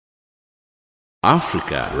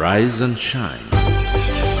Africa, rise and shine.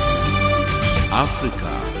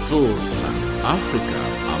 Africa, zorka. Africa,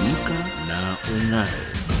 amka na ungae.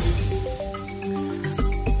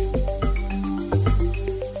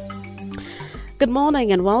 Good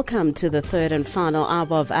morning and welcome to the third and final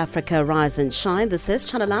hour of Africa Rise and Shine. This is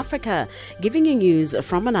Channel Africa, giving you news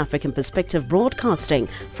from an African perspective, broadcasting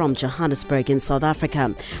from Johannesburg in South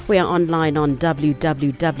Africa. We are online on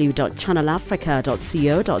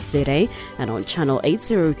www.channelafrica.co.za and on channel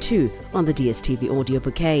 802 on the DSTV audio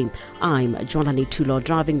bouquet. I'm Jolani Tulo.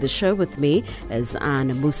 Driving the show with me is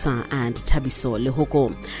Anne Musa and Tabiso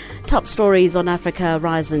Lehoko. Top stories on Africa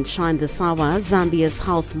Rise and Shine this hour. Zambia's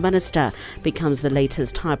health minister becomes the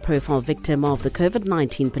latest high-profile victim of the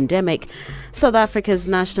COVID-19 pandemic. South Africa's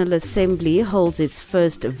National Assembly holds its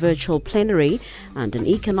first virtual plenary, and in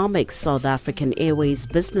economics, South African Airways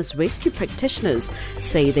business rescue practitioners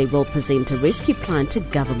say they will present a rescue plan to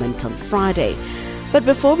government on Friday. But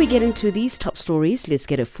before we get into these top stories, let's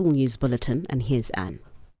get a full news bulletin, and here's Anne.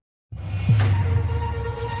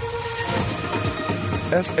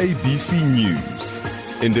 SABC News,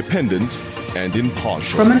 independent and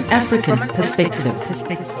impartial. From an African perspective.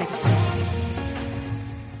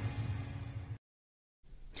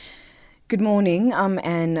 Good morning, I'm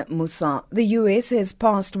Anne Musa. The US has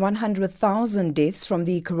passed 100,000 deaths from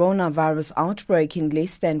the coronavirus outbreak in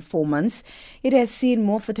less than 4 months. It has seen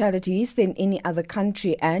more fatalities than any other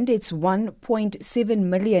country, and its 1.7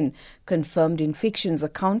 million confirmed infections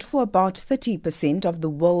account for about 30% of the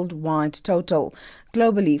worldwide total.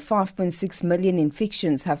 Globally, 5.6 million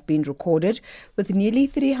infections have been recorded, with nearly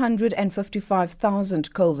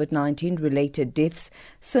 355,000 COVID-19 related deaths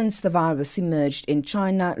since the virus emerged in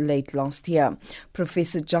China late last year.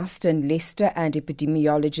 Professor Justin Lester, an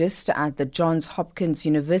epidemiologist at the Johns Hopkins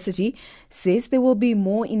University, says there will be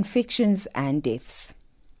more infections and deaths.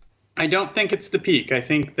 I don't think it's the peak. I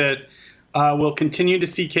think that we'll continue to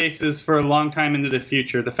see cases for a long time into the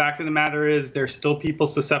future. The fact of the matter is there's still people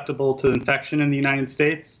susceptible to infection in the United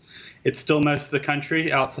States. It's still most of the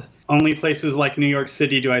country. Only places like New York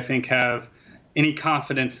City do I think have any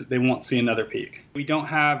confidence that they won't see another peak. We don't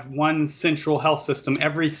have one central health system.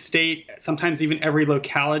 Every state, sometimes even every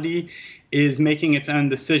locality, is making its own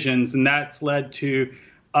decisions, and that's led to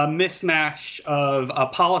a mismatch of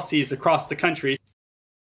policies across the country.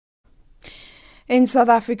 In South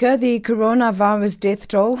Africa, the coronavirus death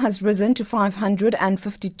toll has risen to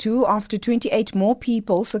 552 after 28 more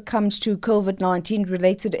people succumbed to COVID-19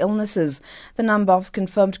 related illnesses. The number of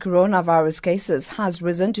confirmed coronavirus cases has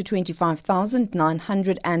risen to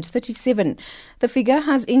 25,937. The figure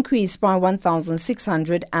has increased by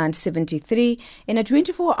 1,673 in a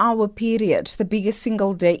 24-hour period, the biggest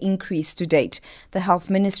single-day increase to date. The Health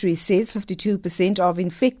Ministry says 52% of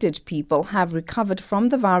infected people have recovered from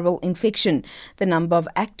the viral infection. The number of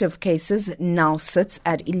active cases now sits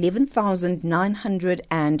at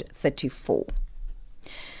 11,934.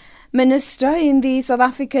 Minister in the South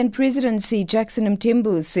African presidency, Jackson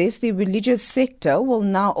Mthembu, says the religious sector will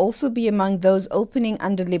now also be among those opening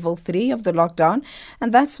under level 3 of the lockdown,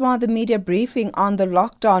 and that's why the media briefing on the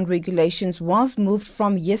lockdown regulations was moved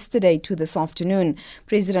from yesterday to this afternoon.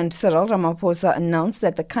 President Cyril Ramaphosa announced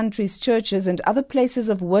that the country's churches and other places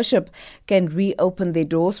of worship can reopen their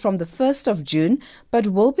doors from the 1st of June, but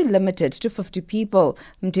will be limited to 50 people.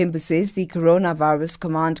 Mthembu says the Coronavirus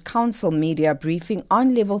Command Council media briefing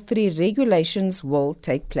on level 3 regulations will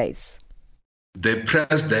take place. The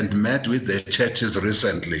president met with the churches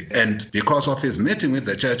recently, and because of his meeting with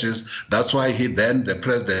the churches, that's why the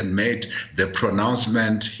president made the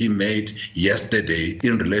pronouncement he made yesterday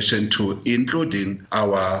in relation to including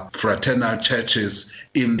our fraternal churches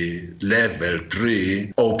in the level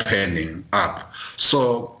 3 opening up.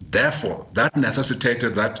 So therefore, that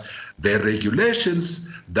necessitated that the regulations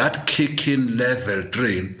that kick in level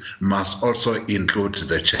 3 must also include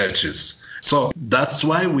the churches. So that's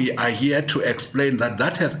why we are here to explain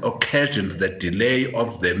that has occasioned the delay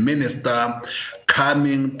of the minister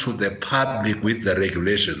coming to the public with the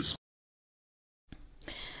regulations.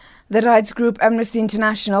 The rights group Amnesty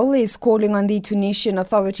International is calling on the Tunisian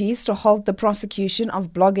authorities to halt the prosecution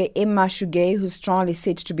of blogger Emma Choguet, whose trial is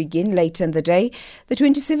set to begin later in the day. The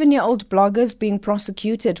 27-year-old blogger is being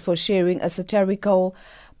prosecuted for sharing a satirical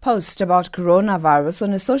post about coronavirus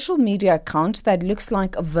on a social media account that looks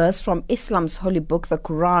like a verse from Islam's holy book, the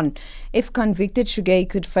Quran. If convicted, Choguet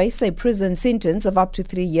could face a prison sentence of up to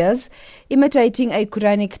 3 years. Imitating a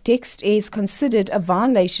Quranic text is considered a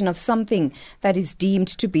violation of something that is deemed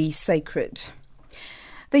to be sacred.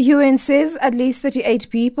 The UN says at least 38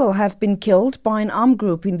 people have been killed by an armed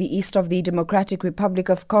group in the east of the Democratic Republic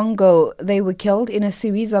of Congo. They were killed in a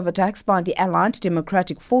series of attacks by the Allied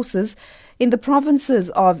Democratic Forces in the provinces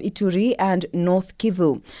of Ituri and North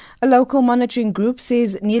Kivu. A local monitoring group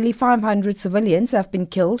says nearly 500 civilians have been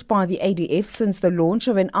killed by the ADF since the launch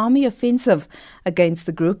of an army offensive against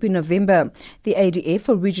the group in November. The ADF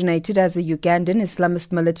originated as a Ugandan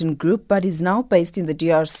Islamist militant group but is now based in the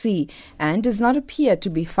DRC and does not appear to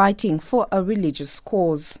be fighting for a religious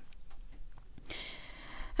cause.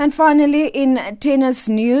 And finally, in tennis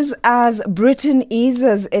news, as Britain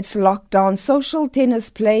eases its lockdown, social tennis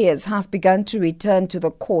players have begun to return to the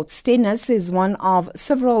courts. Tennis is one of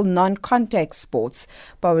several non-contact sports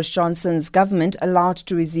Boris Johnson's government allowed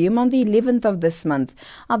to resume on the 11th of this month.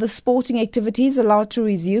 Other sporting activities allowed to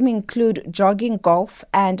resume include jogging, golf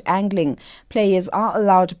and angling. Players are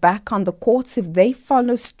allowed back on the courts if they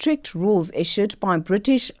follow strict rules issued by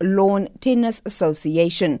British Lawn Tennis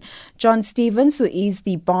Association. John Stevens, who is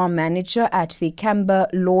the bar manager at the Camber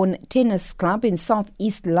Lawn Tennis Club in South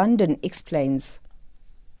East London, explains.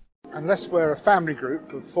 Unless we're a family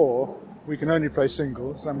group of 4, we can only play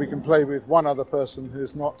singles, and we can play with one other person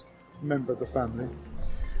who's not a member of the family.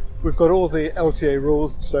 We've got all the LTA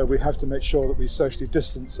rules, so we have to make sure that we socially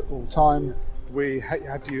distance at all time. We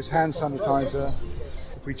have to use hand sanitizer.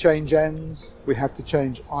 If we change ends, we have to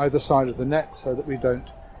change either side of the net so that we don't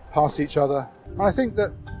pass each other. And I think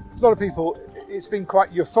that a lot of people, it's been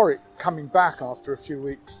quite euphoric coming back after a few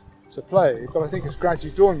weeks to play, but I think it's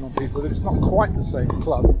gradually dawning on people that it's not quite the same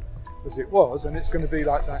club as it was, and it's going to be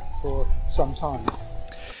like that for some time.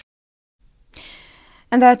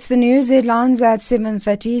 And that's the news headlines at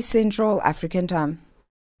 7:30 Central African Time.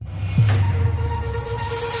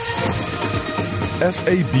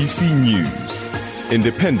 SABC News,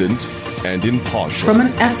 independent and impartial. From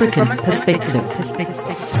an African perspective.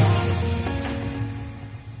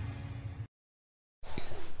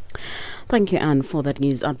 Thank you, Anne, for that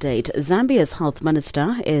news update. Zambia's health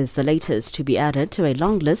minister is the latest to be added to a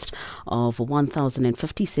long list of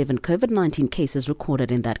 1,057 COVID-19 cases recorded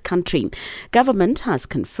in that country. Government has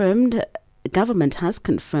confirmed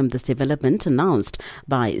this development announced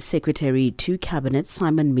by Secretary to Cabinet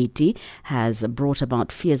Simon Miti has brought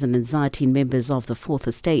about fears and anxiety in members of the Fourth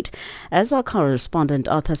Estate. As our correspondent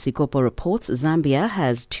Arthur Sikopo reports, Zambia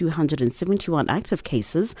has 271 active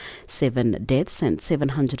cases, 7 deaths and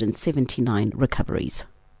 779 recoveries.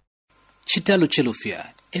 Chitalo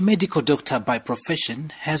Chilufya, a medical doctor by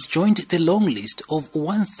profession, has joined the long list of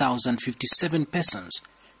 1,057 persons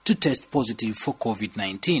to test positive for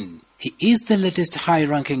COVID-19. He is the latest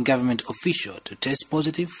high-ranking government official to test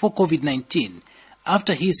positive for COVID-19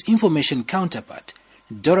 after his information counterpart,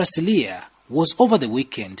 Dora Silia, was over the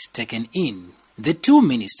weekend taken in. The two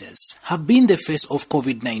ministers have been the face of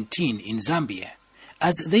COVID-19 in Zambia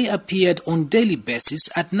as they appeared on daily basis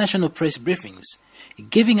at national press briefings,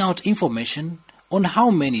 giving out information on how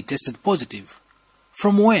many tested positive,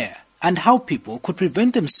 from where, and how people could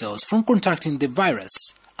prevent themselves from contracting the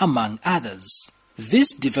virus, among others.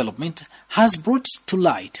 This development has brought to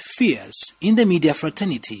light fears in the media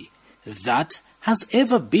fraternity that has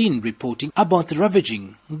ever been reporting about the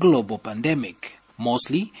ravaging global pandemic.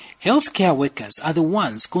 Mostly, healthcare workers are the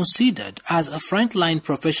ones considered as frontline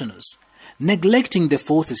professionals, neglecting the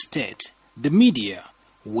Fourth Estate, the media,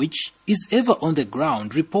 which is ever on the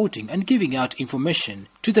ground reporting and giving out information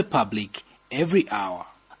to the public every hour.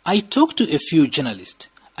 I talked to a few journalists,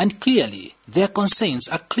 and clearly their concerns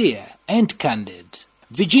are clear and candid.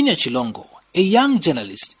 Virginia Chilongo, a young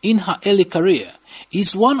journalist in her early career,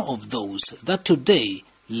 is one of those that today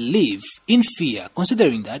live in fear,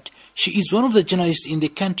 considering that she is one of the journalists in the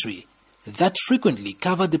country that frequently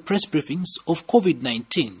cover the press briefings of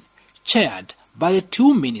COVID-19, chaired by the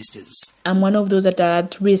two ministers. I'm one of those that are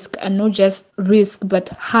at risk, and not just risk, but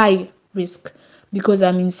high risk, because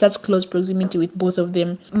I'm in such close proximity with both of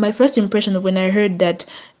them. My first impression of when I heard that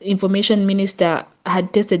Information Minister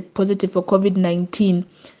had tested positive for COVID-19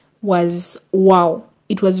 was, wow.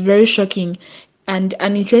 It was very shocking. And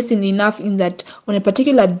interesting enough in that on a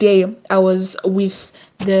particular day, I was with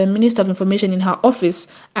the Minister of Information in her office,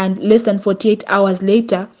 and less than 48 hours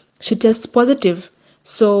later, she tests positive.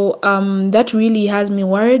 So that really has me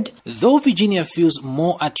worried. Though Virginia feels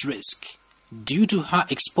more at risk due to her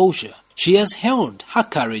exposure, she has held her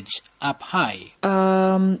courage up high.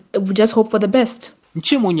 We just hope for the best.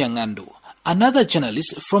 Nchemo Nyangando, another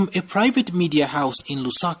journalist from a private media house in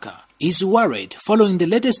Lusaka, is worried following the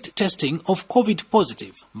latest testing of COVID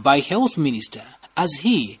positive by Health Minister, as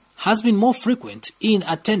he has been more frequent in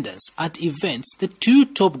attendance at events the two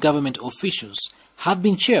top government officials have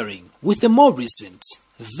been chairing, with the more recent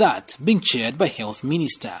that being chaired by Health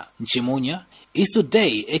Minister. Nchimunya is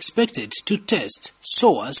today expected to test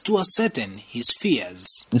so as to ascertain his fears.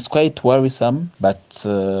 It's quite worrisome, but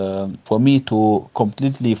for me to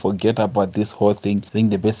completely forget about this whole thing, I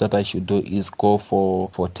think the best that I should do is go for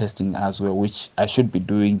testing as well, which I should be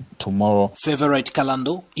doing tomorrow. Favorite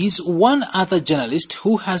Kalando is one other journalist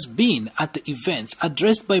who has been at the events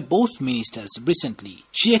addressed by both ministers recently.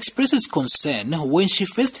 She expresses concern when she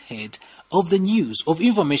first heard of the news of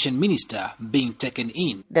Information Minister being taken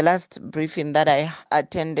in. The last briefing that I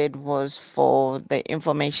attended was for the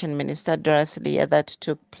Information Minister, Doris Leah, that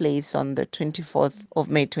took place on the 24th of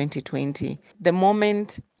May 2020. The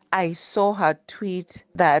moment I saw her tweet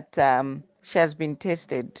that she has been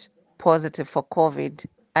tested positive for COVID,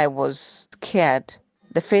 I was scared.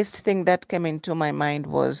 The first thing that came into my mind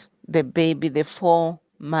was the baby, the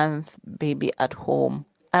 4-month baby at home.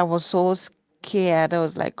 I was so scared. I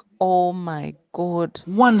was like, oh my God.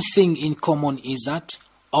 One thing in common is that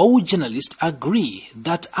all journalists agree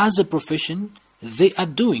that as a profession, they are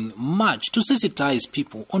doing much to sensitize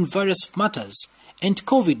people on various matters, and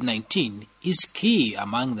COVID-19 is key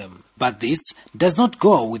among them. But this does not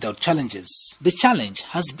go without challenges. The challenge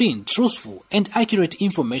has been truthful and accurate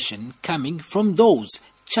information coming from those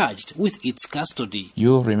charged with its custody.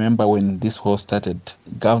 You remember when this whole started,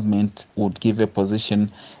 government would give a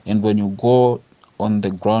position, and when you go on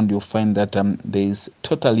the ground, you'll find that there is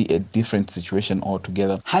totally a different situation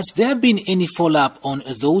altogether. Has there been any follow-up on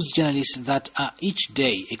those journalists that are each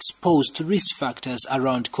day exposed to risk factors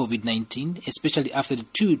around COVID-19, especially after the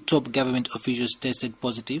 2 top government officials tested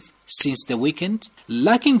positive since the weekend?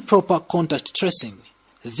 Lacking proper contact tracing,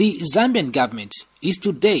 the Zambian government is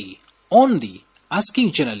today only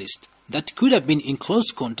asking journalists that could have been in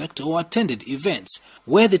close contact or attended events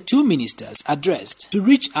where the 2 ministers addressed to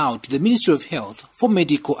reach out to the Ministry of Health for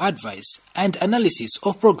medical advice and analysis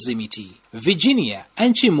of proximity. Virginia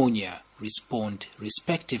and Nchimunya respond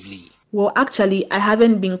respectively. Well, actually, I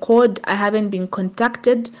haven't been called, I haven't been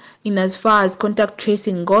contacted in as far as contact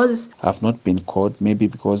tracing goes. I've not been called, maybe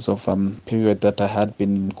because of period that I had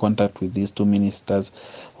been in contact with these 2 ministers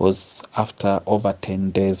was after over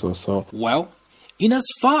 10 days or so. Well, in as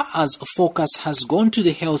far as focus has gone to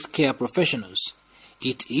the healthcare professionals,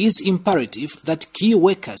 it is imperative that key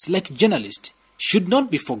workers like journalists should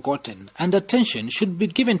not be forgotten and attention should be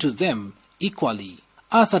given to them equally.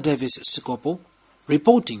 Arthur Davis Sikopo,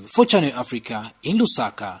 reporting for Channel Africa in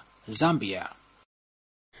Lusaka, Zambia.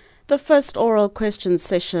 The first oral question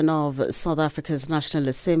session of South Africa's National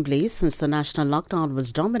Assembly since the national lockdown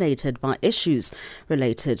was dominated by issues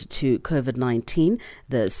related to COVID-19.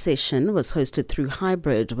 The session was hosted through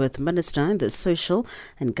hybrid, with Minister in the Social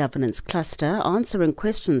and Governance Cluster answering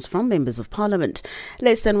questions from members of Parliament.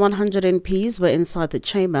 Less than 100 MPs were inside the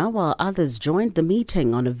chamber, while others joined the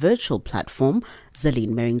meeting on a virtual platform.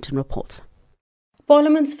 Zaline Merrington reports.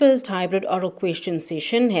 Parliament's first hybrid oral question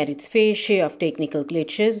session had its fair share of technical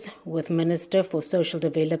glitches, with Minister for Social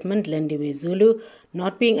Development Lindiwe Zulu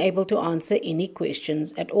not being able to answer any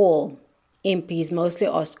questions at all. MPs mostly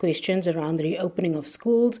asked questions around the reopening of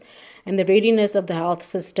schools and the readiness of the health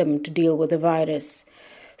system to deal with the virus.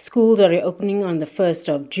 Schools are reopening on the 1st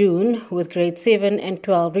of June, with grade 7 and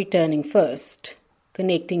 12 returning first.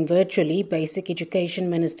 Connecting virtually, Basic Education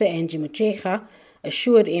Minister Angie Motshekga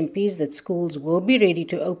assured MPs that schools will be ready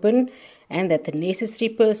to open and that the necessary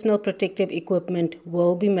personal protective equipment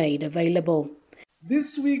will be made available.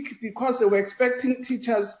 This week, because they were expecting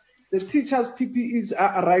teachers, the teachers' PPEs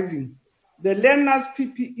are arriving. The learners'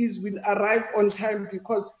 PPEs will arrive on time,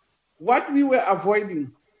 because what we were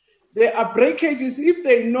avoiding, there are breakages. If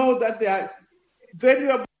they know that there are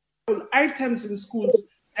valuable items in schools,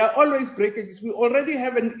 there are always breakages. We already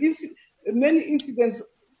have many incidents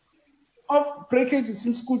of breakages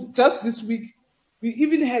in schools. Just this week, we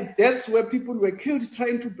even had deaths where people were killed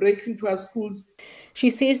trying to break into our schools. She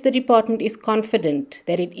says the department is confident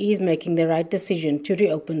that it is making the right decision to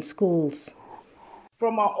reopen schools.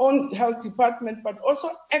 From our own health department, but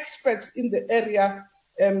also experts in the area,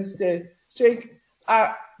 Mr. Sheikh,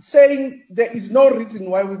 are saying there is no reason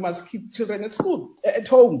why we must keep children at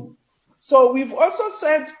home. So we've also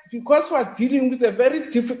said, because we are dealing with a very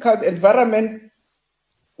difficult environment,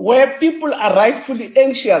 where people are rightfully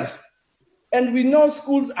anxious, and we know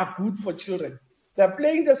schools are good for children. They're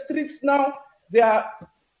playing the streets now, they're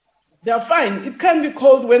fine. It can be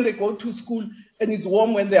cold when they go to school, and it's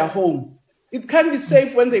warm when they are home. It can be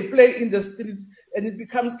safe when they play in the streets, and it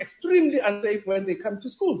becomes extremely unsafe when they come to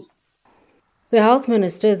schools. The Health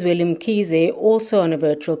Minister, Willem Kize, also on a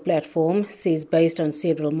virtual platform, says based on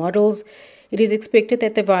several models, it is expected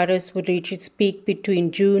that the virus would reach its peak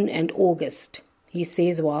between June and August. He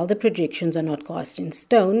says while the projections are not cast in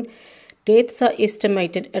stone, deaths are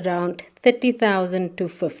estimated around 30,000 to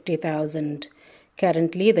 50,000.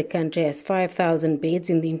 Currently, the country has 5,000 beds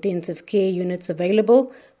in the intensive care units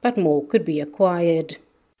available, but more could be acquired.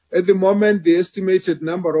 At the moment, the estimated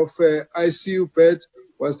number of ICU beds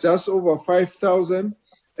was just over 5,000,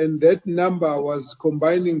 and that number was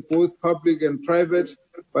combining both public and private.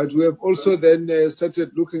 But we have also then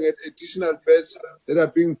started looking at additional beds that are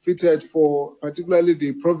being fitted for particularly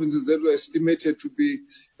the provinces that were estimated to be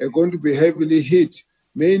going to be heavily hit,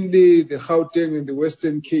 mainly the Gauteng and the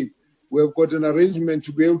Western Cape. We have got an arrangement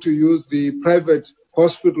to be able to use the private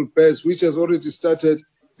hospital beds, which has already started.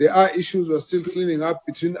 There are issues we're still cleaning up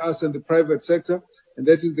between us and the private sector, and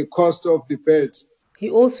that is the cost of the beds. He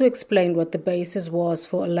also explained what the basis was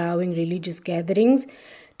for allowing religious gatherings,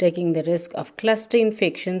 taking the risk of cluster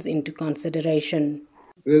infections into consideration.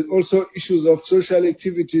 There's also issues of social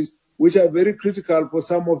activities, which are very critical for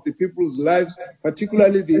some of the people's lives,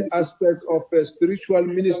 particularly the aspects of spiritual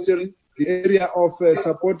ministry, the area of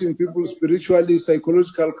supporting people spiritually,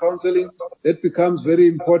 psychological counseling, that becomes very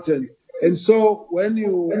important. And so when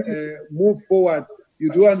you move forward, you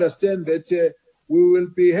do understand that we will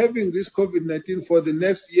be having this COVID-19 for the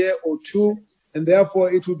next year or two, and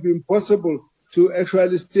therefore it would be impossible to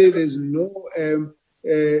actually say there's no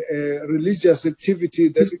religious activity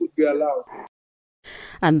that could be allowed.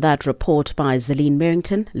 And that report by Zelene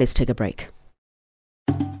Merrington. Let's take a break.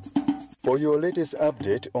 For your latest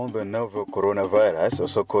update on the novel coronavirus,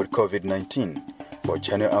 also called COVID-19, for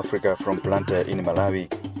Channel Africa from Blantyre in Malawi,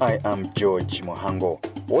 I am George Mohango.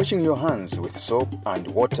 Washing your hands with soap and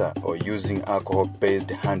water or using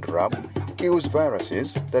alcohol-based hand rub kills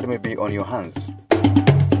viruses that may be on your hands.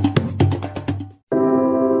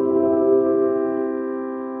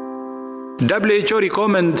 WHO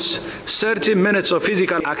recommends 30 minutes of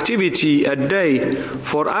physical activity a day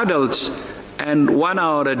for adults and 1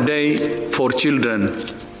 hour a day for children.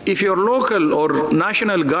 If your local or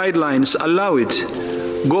national guidelines allow it,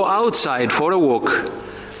 go outside for a walk,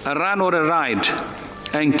 a run or a ride,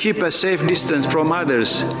 and keep a safe distance from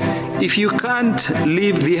others. If you can't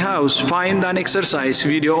leave the house, find an exercise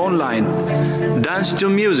video online, dance to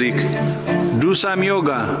music, do some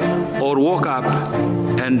yoga, or walk up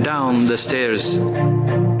and down the stairs.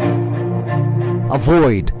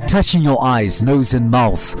 Avoid touching your eyes, nose and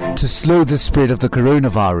mouth to slow the spread of the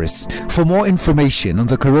coronavirus. For more information on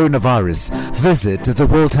the coronavirus, visit the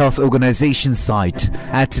World Health Organization site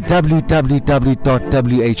at www.who.int.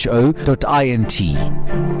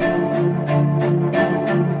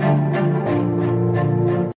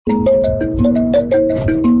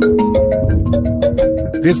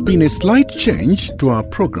 There's been a slight change to our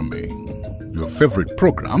programming. Your favorite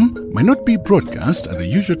program might not be broadcast at the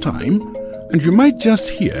usual time, and you might just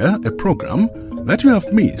hear a program that you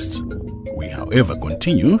have missed. We, however,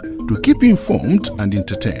 continue to keep you informed and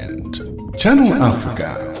entertained. Channel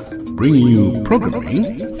Africa, bringing you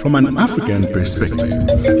programming from an African perspective.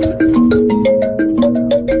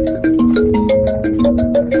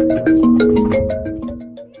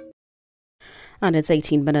 And it's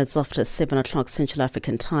 18 minutes after 7 o'clock Central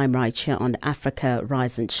African time right here on Africa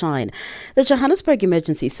Rise and Shine. The Johannesburg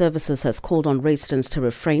Emergency Services has called on residents to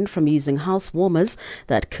refrain from using house warmers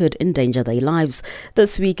that could endanger their lives.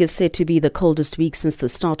 This week is said to be the coldest week since the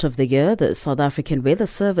start of the year. The South African Weather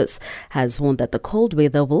Service has warned that the cold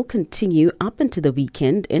weather will continue up into the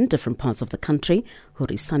weekend in different parts of the country.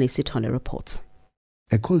 Horisani Sitole reports.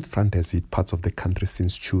 A cold front has hit parts of the country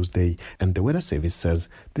since Tuesday, and the Weather Service says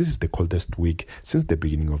this is the coldest week since the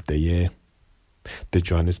beginning of the year. The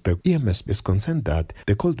Johannesburg EMS is concerned that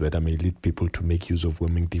the cold weather may lead people to make use of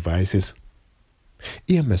warming devices.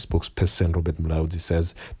 EMS spokesperson Robert Mulaudzi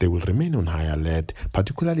says they will remain on high alert,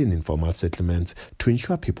 particularly in informal settlements, to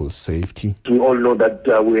ensure people's safety. We all know that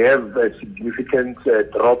we have a significant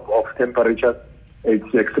drop of temperature.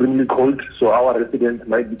 It's extremely cold, so our residents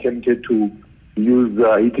might be tempted to use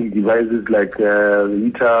heating devices like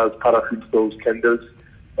heaters, paraffin stoves, candles,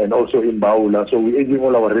 and also imbawula. So we're urging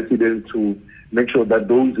all our residents to make sure that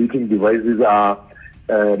those heating devices are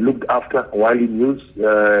looked after while in use.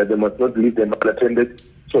 They must not leave them unattended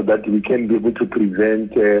so that we can be able to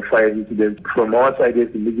prevent fire incidents. From our side as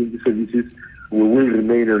emergency services, we will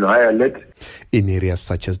remain on high alert. In areas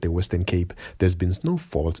such as the Western Cape, there's been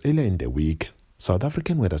snowfalls earlier in the week. South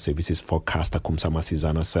African Weather Services forecaster Kumsa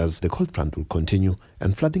Masizana says the cold front will continue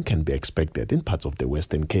and flooding can be expected in parts of the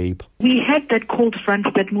Western Cape. We had that cold front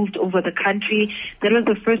that moved over the country. That was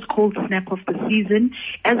the first cold snap of the season.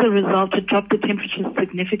 As a result, it dropped the temperatures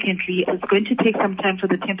significantly. It's going to take some time for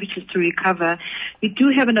the temperatures to recover. We do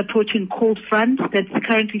have an approaching cold front that's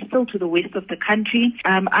currently still to the west of the country.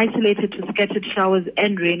 Isolated to scattered showers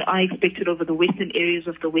and rain are expected over the western areas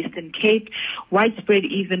of the Western Cape, widespread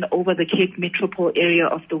even over the Cape Metropole area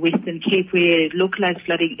of the Western Cape, where localized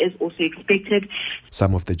flooding is also expected.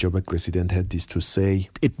 Some of the Joburg residents had this to say.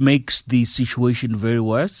 It makes the situation very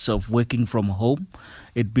worse of working from home.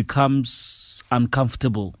 It becomes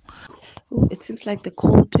uncomfortable. It seems like the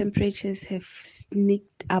cold temperatures have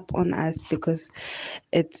sneaked up on us because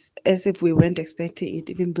it's as if we weren't expecting it,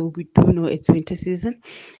 even though we do know it's winter season.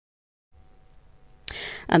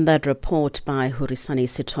 And that report by Hurisani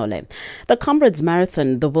Sitole. The Comrades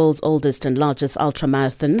Marathon, the world's oldest and largest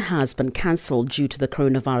ultramarathon, has been cancelled due to the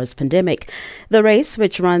coronavirus pandemic. The race,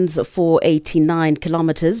 which runs for 89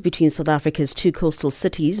 kilometres between South Africa's two coastal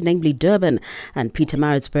cities, namely Durban and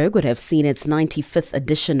Pietermaritzburg, would have seen its 95th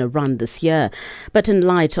edition run this year. But in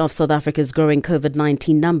light of South Africa's growing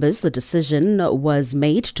COVID-19 numbers, the decision was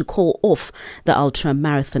made to call off the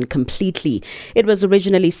ultramarathon completely. It was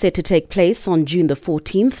originally set to take place on June the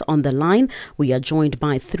 14th. On the line, we are joined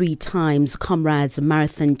by 3 times Comrades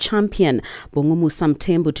Marathon champion Bongumusa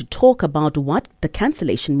Mthembu to talk about what the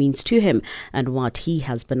cancellation means to him and what he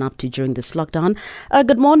has been up to during this lockdown.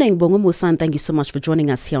 Good morning, Bongumusa, and thank you so much for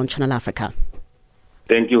joining us here on Channel Africa.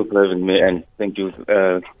 Thank you for having me, and thank you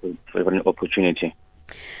for the opportunity.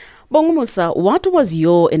 Bongumusa, what was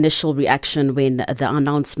your initial reaction when the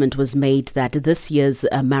announcement was made that this year's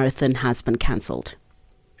marathon has been cancelled?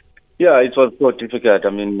 Yeah, it was so difficult. I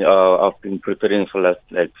mean, I've been preparing for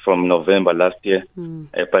from November last year,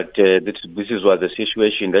 but this was the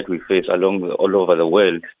situation that we face all over the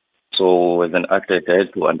world. So as an athlete, I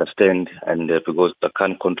had to understand, and because I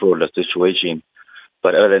can't control the situation.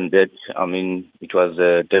 But other than that, I mean, it was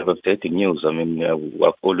devastating news. I mean,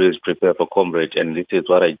 I've always prepared for Comrade, and this is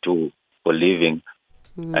what I do for living,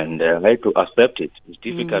 and I had to accept it. It's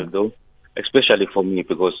difficult though. Especially for me,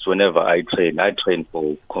 because whenever I train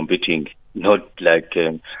for competing, not like,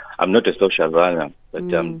 I'm not a social runner, but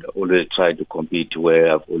I'm always trying to compete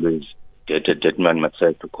where I've always determined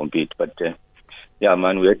myself to compete. But yeah,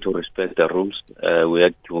 man, we had to respect the rules. We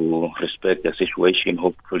had to respect the situation.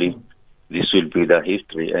 Hopefully, this will be the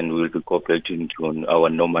history and we'll be cooperating to our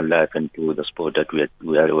normal life and to the sport that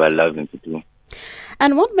we are loving to do.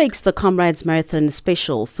 And what makes the Comrades Marathon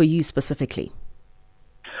special for you specifically?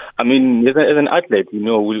 I mean, as an athlete, we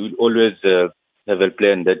will always have a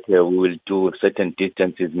plan that we will do certain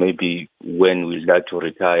distances, maybe when we like to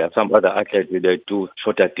retire. Some other athletes, they do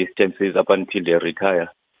shorter distances up until they retire.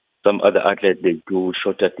 Some other athletes, they do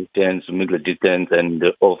shorter distance, middle distance, and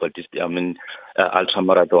over distance, ultra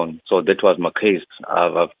marathon. So that was my case.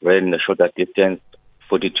 I've ran a shorter distance,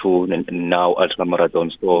 42, and now ultra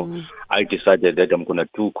marathon. So I decided that I'm going to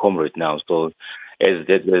do Comrade now. So as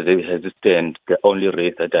it stands, the only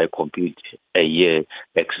race that I compete a year,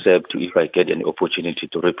 except if I get an opportunity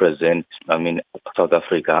to represent, South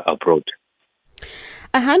Africa abroad.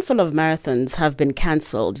 A handful of marathons have been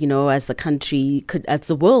cancelled, as the country, as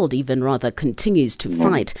the world even rather, continues to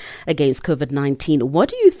fight against COVID-19. What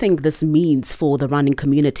do you think this means for the running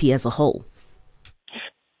community as a whole?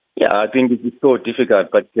 Yeah, I think it is so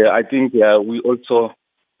difficult, but I think we also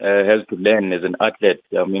have to learn as an athlete,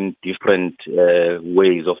 different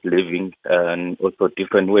ways of living and also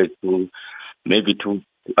different ways to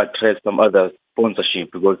attract some other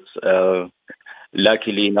sponsorship, because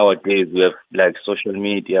luckily nowadays we have social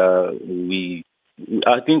media.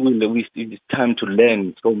 I think it's time to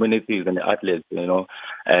learn so many things as athletes,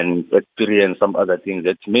 and experience some other things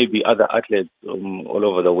that maybe other athletes all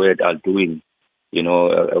over the world are doing. We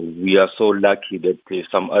are so lucky that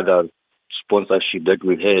some other sponsorship that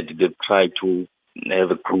we had, they've tried to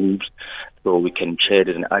have groups so we can share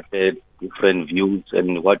as an athlete different views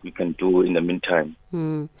and what we can do in the meantime.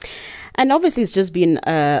 And obviously it's just been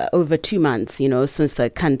over 2 months, since the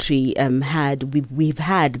country we've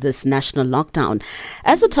had this national lockdown.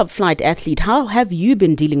 As a top flight athlete, how have you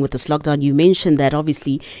been dealing with this lockdown? You mentioned that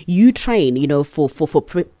obviously you train,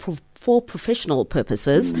 for professional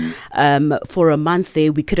purposes. For a month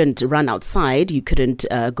there, we couldn't run outside. You couldn't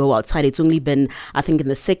go outside. It's only been, I think, in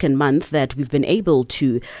the second month that we've been able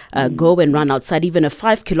to go and run outside, even a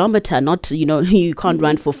 5 kilometer, not, you can't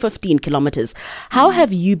run for 15 kilometers. How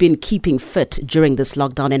have you been keeping fit during this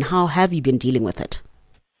lockdown, and how have you been dealing with it?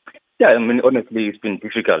 Yeah, honestly, it's been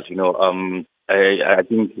difficult. I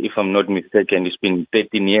think, if I'm not mistaken, it's been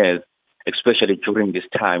 13 years, especially during this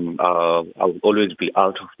time. I will always be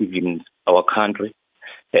out of even our country,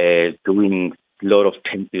 doing a lot of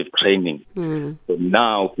intensive training. So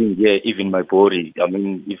now, even my body, I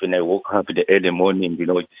mean, even I woke up in the early morning,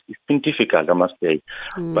 it's been difficult, I must say.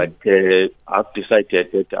 But I've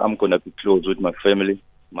decided that I'm going to be close with my family,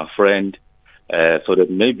 my friend, so that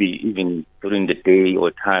maybe even during the day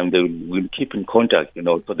or time, they will keep in contact,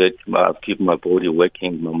 so that I'll keep my body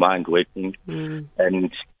working, my mind working,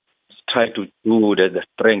 and try to do the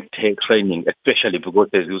strength training, especially because,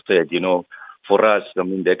 as you said, for us, I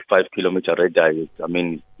mean, that 5 kilometer radius, I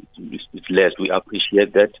mean, it's less. We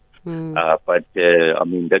appreciate that. But, I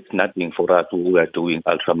mean, that's nothing for us who are doing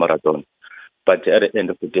ultra marathon. But at the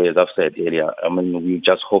end of the day, as I've said earlier, I mean, we're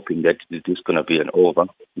just hoping that this is going to be an over.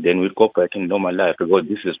 Then we'll go back in normal life, because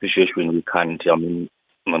this is a situation we can't, I mean,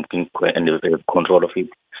 have control of it.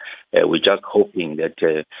 We're just hoping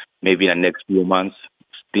that maybe in the next few months,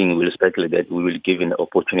 thing will speculate that we will give an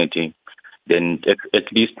opportunity. Then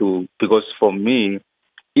at least because for me,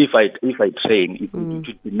 if I train, it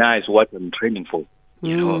would be nice what I'm training for,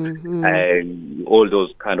 and all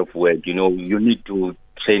those kind of work, you need to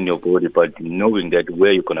train your body, but knowing that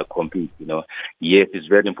where you're going to compete, yes, it's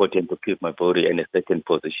very important to keep my body in a certain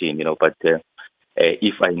position, but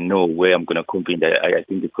if I know where I'm going to compete, I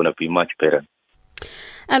think it's going to be much better.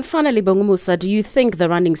 And finally, Bongomusa, do you think the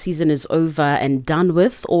running season is over and done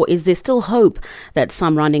with, or is there still hope that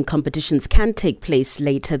some running competitions can take place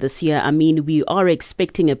later this year? I mean, we are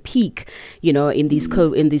expecting a peak, in these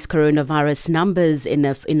coronavirus numbers in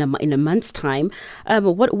a month's time.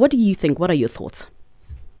 What do you think? What are your thoughts?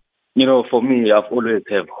 For me, I've always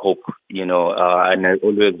have hope, and I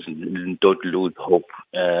always don't lose hope.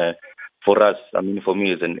 For us, I mean, for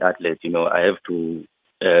me as an athlete, I have to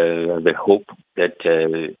the hope that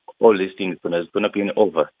all these things is going to be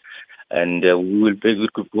over, and we'll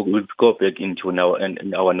go back into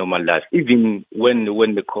our normal life. Even when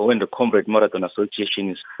the Comrade Marathon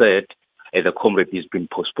Association is said the Comrade has been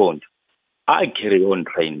postponed, I carry on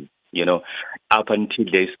training. Up until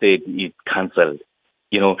they said it's cancelled.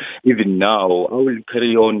 Even now I will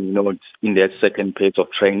carry on. In that second phase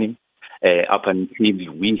of training, up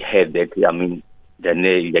until we had that. I mean,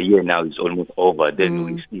 the year now is almost over. Then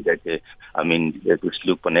we see that, that we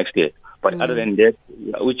look for next year. But other than that,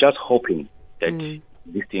 we're just hoping that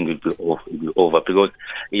this thing will be over. Because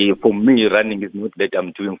for me, running is not that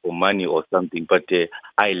I'm doing for money or something, but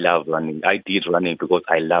I love running. I did running because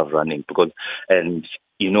I love running. To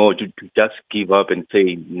just give up and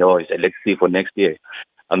say, no, let's see for next year.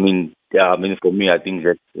 For me, I think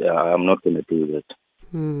that I'm not going to do that.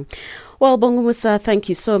 Well, Bongomusa, thank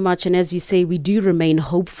you so much. And as you say, we do remain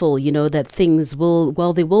hopeful, that things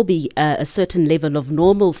there will be a certain level of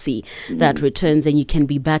normalcy that returns and you can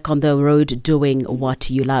be back on the road doing what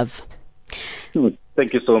you love.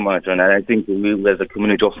 Thank you so much. And I think we, as a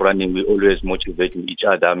community of running, we always motivate each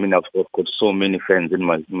other. I mean, I've got so many friends in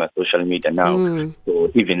my social media now. So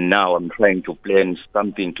even now, I'm trying to plan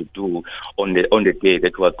something to do on the day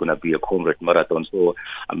that was going to be a Comrade Marathon. So,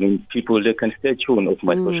 people, they can stay tuned of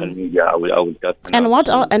my social media. I will just. And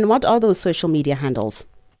what are those social media handles?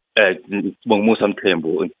 Bongomusa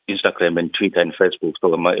Mthembu, Instagram and Twitter and Facebook.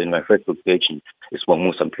 So in my Facebook page, it's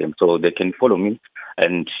Bongomusa Mthembu. So they can follow me.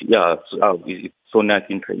 And it's so nice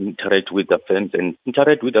to interact with the fans and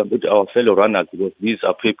interact with our fellow runners, because these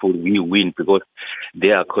are people we win because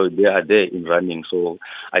they are there in running. So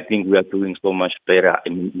I think we are doing so much better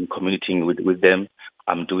in communicating with them.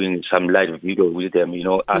 I'm doing some live video with them,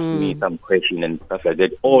 ask me some question and stuff like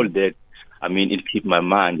that. All that. It keeps my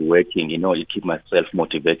mind working, it keeps myself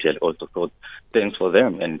motivated also. So thanks for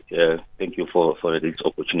them, and thank you for this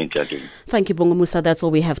opportunity again. Thank you, Bongomusa. That's all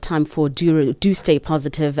we have time for. Do stay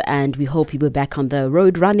positive, and we hope you will be back on the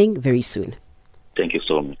road running very soon. Thank you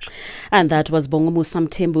so much. And that was Bongomusa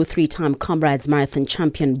Mthembu, 3-time Comrades Marathon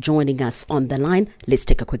champion, joining us on the line. Let's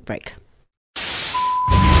take a quick break.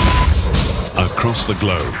 Across the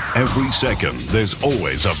globe, every second, there's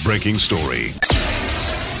always a breaking story.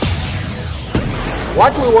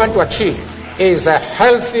 What we want to achieve is a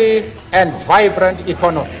healthy and vibrant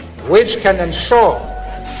economy which can ensure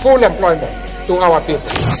full employment to our people.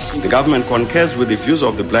 The government concurs with the views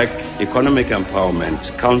of the Black Economic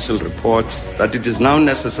Empowerment Council report that it is now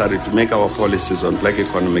necessary to make our policies on black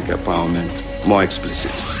economic empowerment more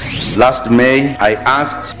explicit. Last May, I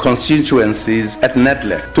asked constituencies at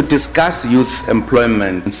NEDLEC to discuss youth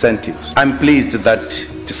employment incentives. I'm pleased that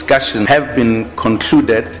discussions have been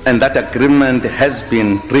concluded and that agreement has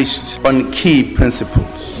been reached on key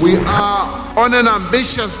principles. We are on an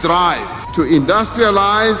ambitious drive to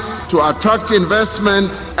industrialize, to attract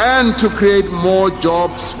investment, and to create more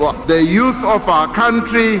jobs for the youth of our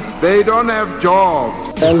country. They don't have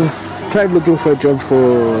jobs. I've tried looking for a job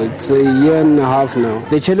for it's a year and a half now.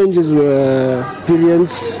 The challenges were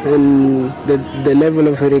experience and the level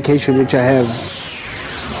of education which I have.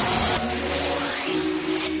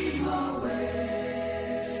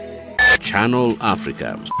 Channel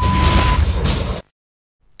Africa.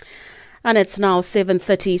 And it's now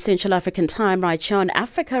 7:30 Central African Time right here on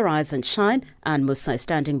Africa Rise and Shine, and Musa is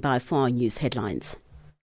standing by for our news headlines.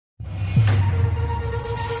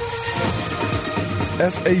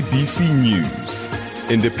 SABC News,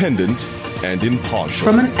 independent and impartial.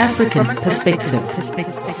 From an African perspective.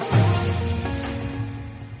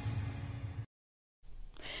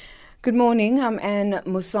 Good morning, I'm Anne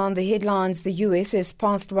Musan. The headlines: the US has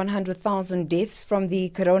passed 100,000 deaths from the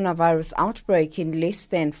coronavirus outbreak in less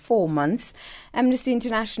than 4 months. Amnesty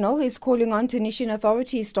International is calling on Tunisian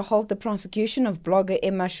authorities to halt the prosecution of blogger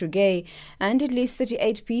Emma Shugay, and at least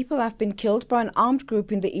 38 people have been killed by an armed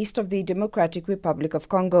group in the east of the Democratic Republic of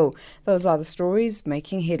Congo. Those are the stories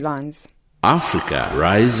making headlines. Africa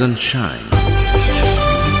Rise and Shine.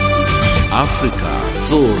 Africa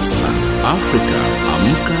Zorka. Africa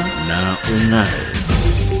Amka na Unai.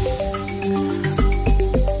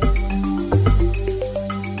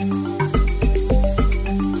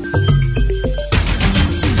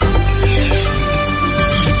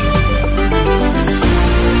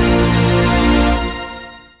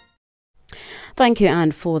 Thank you,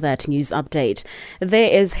 Anne, for that news update. There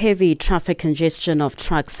is heavy traffic congestion of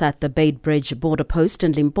trucks at the Beitbridge border post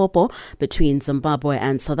in Limpopo between Zimbabwe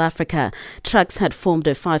and South Africa. Trucks had formed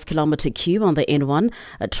a 5-kilometer queue on the N1.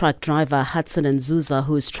 A truck driver, Hudson Nzuza,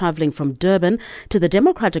 who is traveling from Durban to the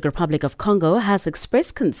Democratic Republic of Congo, has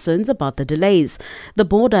expressed concerns about the delays. The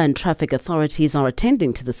border and traffic authorities are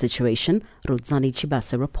attending to the situation. Rudzani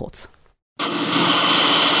Chibase reports.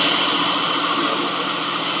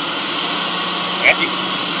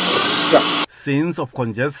 Scenes of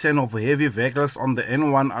congestion of heavy vehicles on the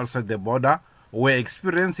N1 outside the border were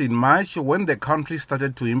experienced in March when the country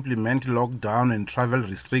started to implement lockdown and travel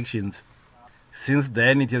restrictions. Since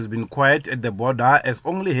then, it has been quiet at the border as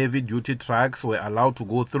only heavy-duty trucks were allowed to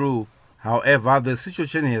go through. However, the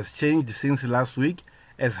situation has changed since last week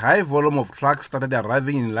as high volume of trucks started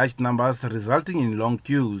arriving in large numbers, resulting in long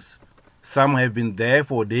queues. Some have been there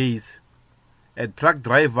for days. A truck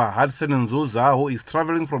driver, Hudson Nzuza, who is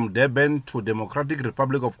traveling from Durban to Democratic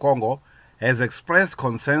Republic of Congo, has expressed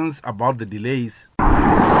concerns about the delays.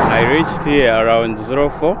 I reached here around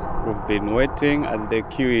 04. We've been waiting and the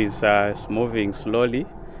queue is moving slowly.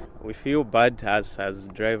 We feel bad as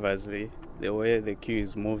drivers, the way the queue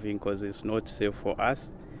is moving, because it's not safe for us.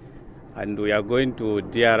 And we are going to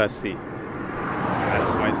DRC.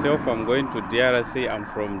 As myself, I'm going to DRC. I'm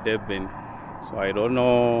from Durban, so I don't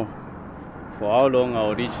know for how long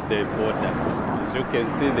I'll reach the border. As you can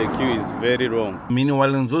see, the queue is very long.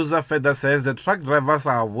 Meanwhile, Nzuza further says the truck drivers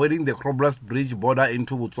are avoiding the Groblersdal Bridge border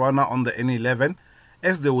into Botswana on the N11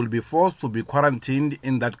 as they will be forced to be quarantined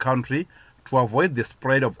in that country to avoid the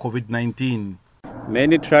spread of COVID-19.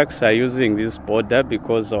 Many trucks are using this border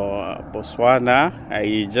because of Botswana.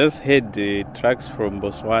 I just heard the trucks from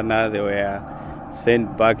Botswana, they were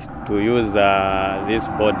sent back to use this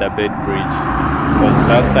border Beitbridge. Because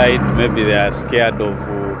last side, maybe they are scared of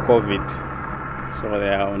COVID, so they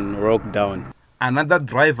are on lockdown. Another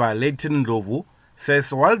driver, Leighton Ndlovu,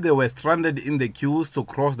 says while they were stranded in the queues to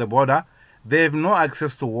cross the border, they have no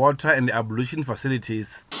access to water and ablution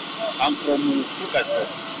facilities. I'm from Krugersdorp.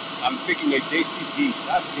 I'm taking a JCB.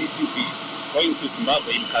 That JCB is going to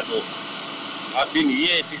Zimbabwe in Kado. I've been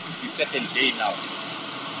here, this is the second day now.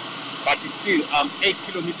 But still, I'm 8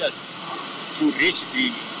 kilometers to reach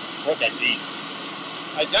the border gate.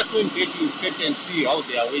 I just went there to inspect and see how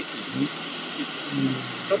they are working. It's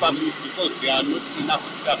probably because there are not enough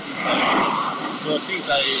staff inside. So things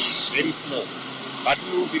are very slow. But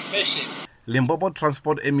we will be patient. Limpopo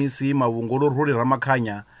Transport MEC Mawungolo Ruri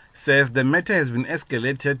Ramakanya says the matter has been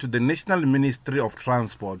escalated to the National Ministry of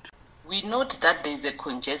Transport. We note that there is a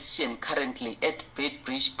congestion currently at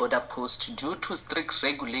Beitbridge border post due to strict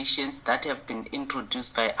regulations that have been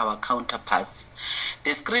introduced by our counterparts.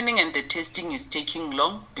 The screening and the testing is taking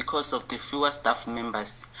long because of the fewer staff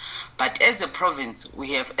members. But as a province,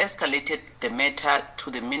 we have escalated the matter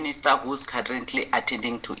to the minister who is currently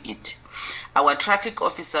attending to it. Our traffic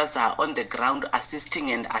officers are on the ground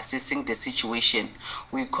assisting and assessing the situation.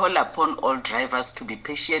 We call upon all drivers to be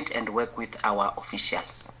patient and work with our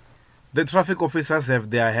officials. The traffic officers have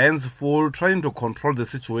their hands full trying to control the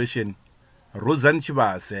situation. Rosan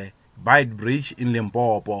Chibase, Beitbridge in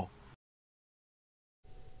Limpopo.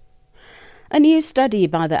 A new study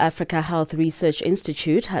by the Africa Health Research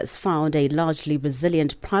Institute has found a largely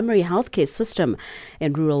resilient primary healthcare system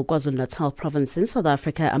in rural KwaZulu-Natal province in South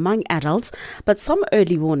Africa among adults, but some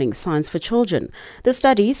early warning signs for children. The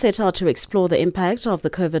study set out to explore the impact of the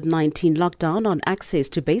COVID-19 lockdown on access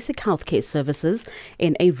to basic healthcare services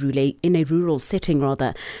in a rural setting.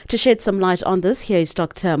 To shed some light on this, here is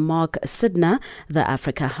Dr. Mark Sidner, the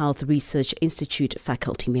Africa Health Research Institute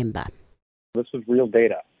faculty member. This was real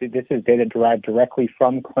data. This is data derived directly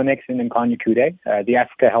from clinics in Nkanyekude. The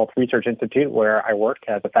Africa Health Research Institute, where I worked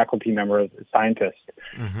as a faculty member as a scientist,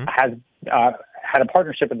 has had a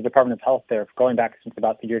partnership with the Department of Health there going back since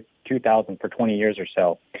about the year 2000 for 20 years or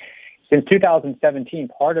so. Since 2017,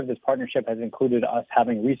 part of this partnership has included us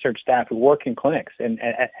having research staff who work in clinics. And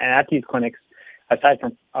at these clinics, aside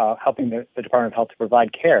from helping the Department of Health to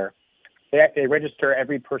provide care, they register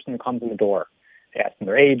every person who comes in the door. They ask them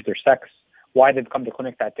their age, their sex, why they've come to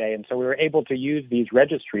clinic that day. And so we were able to use these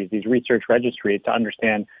registries, these research registries, to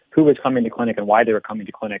understand who was coming to clinic and why they were coming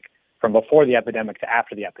to clinic from before the epidemic to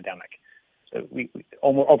after the epidemic. So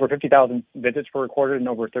over 50,000 visits were recorded and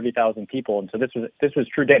over 30,000 people. And so this was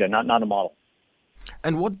true data, not a model.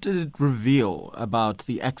 And what did it reveal about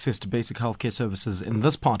the access to basic healthcare services in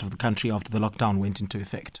this part of the country after the lockdown went into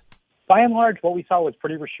effect? By and large, what we saw was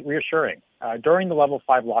pretty reassuring. During the level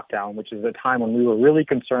 5 lockdown, which is a time when we were really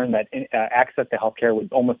concerned that access to healthcare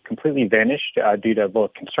would almost completely vanish due to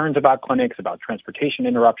both concerns about clinics, about transportation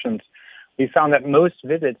interruptions, we found that most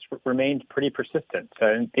visits remained pretty persistent.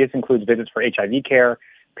 So this includes visits for HIV care,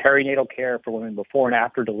 perinatal care for women before and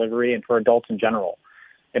after delivery, and for adults in general.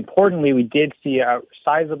 Importantly, we did see a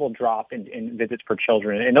sizable drop in visits for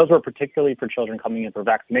children, and those were particularly for children coming in for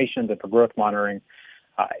vaccinations and for growth monitoring.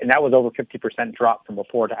 And that was over 50% drop from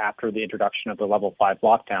before to after the introduction of the level 5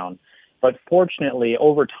 lockdown. But fortunately,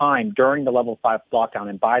 over time, during the level 5 lockdown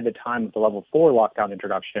and by the time of the level 4 lockdown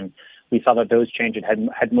introduction, we saw that those changes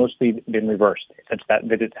had mostly been reversed, such that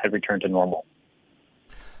visits had returned to normal.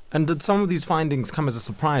 And did some of these findings come as a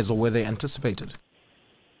surprise, or were they anticipated?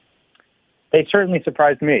 They certainly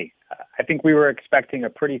surprised me. I think we were expecting a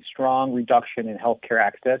pretty strong reduction in healthcare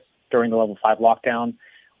access during the level 5 lockdown.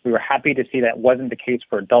 We were happy to see that wasn't the case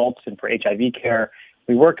for adults and for HIV care.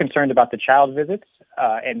 We were concerned about the child visits,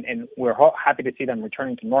 and we're happy to see them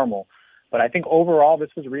returning to normal. But I think overall, this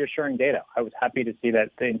was reassuring data. I was happy to see that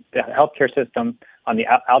the healthcare system on the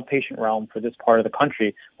outpatient realm for this part of the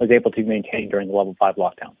country was able to be maintained during the level 5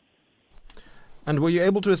 lockdown. And were you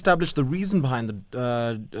able to establish the reason behind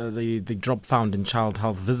the drop found in child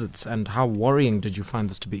health visits, and how worrying did you find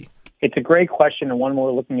this to be? It's a great question, and one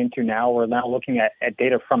we're looking into now. We're now looking at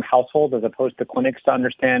data from households as opposed to clinics to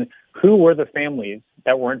understand who were the families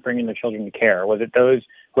that weren't bringing their children to care. Was it those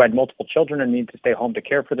who had multiple children and needed to stay home to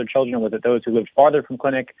care for their children? Or was it those who lived farther from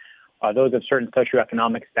clinic, those of certain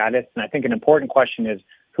socioeconomic status? And I think an important question is,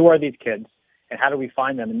 who are these kids, and how do we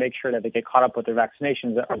find them and make sure that they get caught up with their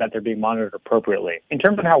vaccinations or that they're being monitored appropriately? In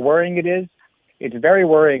terms of how worrying it is, it's very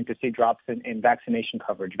worrying to see drops in vaccination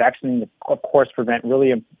coverage. Vaccines, of course, prevent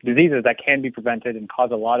really diseases that can be prevented and cause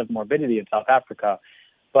a lot of morbidity in South Africa.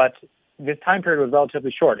 But this time period was relatively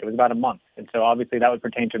short. It was about a month. And so obviously that would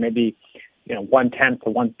pertain to maybe 1/10 to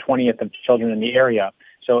 1/20th of children in the area.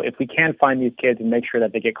 So if we can find these kids and make sure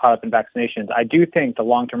that they get caught up in vaccinations, I do think the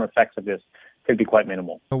long-term effects of this could be quite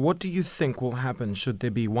minimal. What do you think will happen should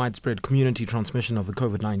there be widespread community transmission of the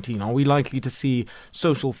COVID-19? Are we likely to see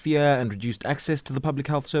social fear and reduced access to the public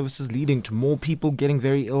health services, leading to more people getting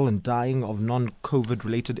very ill and dying of non-COVID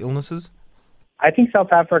related illnesses? I think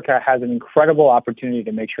South Africa has an incredible opportunity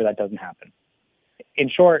to make sure that doesn't happen. In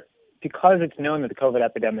short, because it's known that the COVID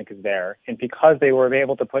epidemic is there, and because they were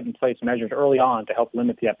able to put in place measures early on to help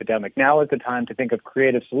limit the epidemic, now is the time to think of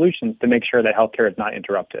creative solutions to make sure that healthcare is not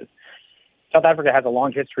interrupted. South Africa has a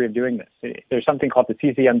long history of doing this. There's something called the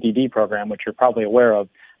CCMDD program, which you're probably aware of,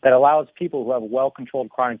 that allows people who have well-controlled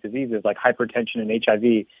chronic diseases like hypertension and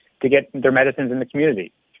HIV to get their medicines in the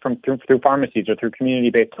community through pharmacies or through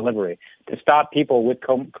community-based delivery, to stop people with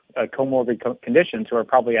comorbid conditions who are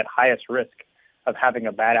probably at highest risk of having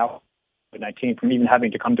a bad outcome with COVID-19 from even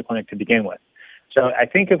having to come to clinic to begin with. So I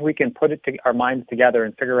think if we can put our minds together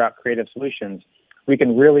and figure out creative solutions, we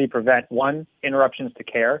can really prevent, one, interruptions to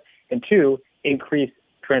care, and two, increase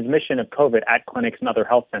transmission of COVID at clinics and other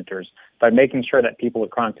health centers by making sure that people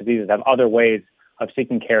with chronic diseases have other ways of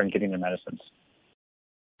seeking care and getting their medicines.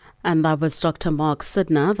 And that was Dr. Mark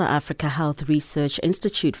Sidner, the Africa Health Research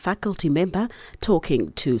Institute faculty member,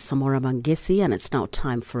 talking to Samora Mangesi, and it's now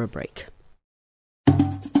time for a break.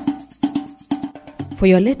 For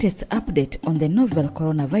your latest update on the novel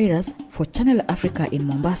coronavirus for Channel Africa in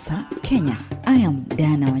Mombasa, Kenya, I am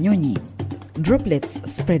Diana Wanyonyi. Droplets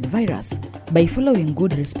spread virus. By following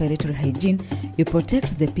good respiratory hygiene, you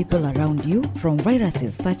protect the people around you from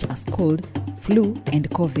viruses such as cold, flu, and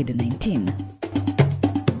COVID-19.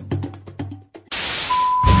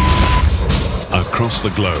 Across the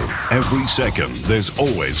globe, every second, there's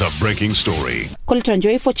always a breaking story. Colton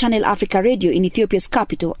Joy for Channel Africa Radio in Ethiopia's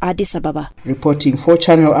capital, Addis Ababa. Reporting for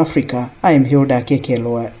Channel Africa, I am Hilda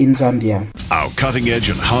Kekeloa in Zambia. Our cutting-edge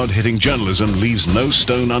and hard-hitting journalism leaves no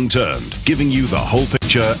stone unturned, giving you the whole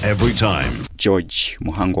picture every time. George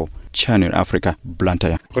Muhango, Channel Africa,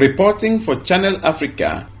 Blantyre. Reporting for Channel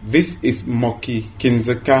Africa, this is Moki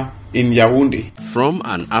Kinzeka in Yaoundé. From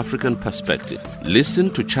an African perspective, listen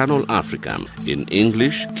to Channel Africa in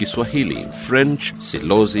English, Kiswahili, French,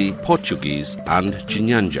 Silozi, Portuguese, and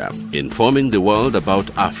Chinyanja, informing the world about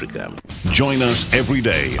Africa. Join us every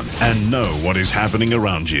day and know what is happening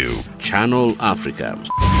around you. Channel Africa.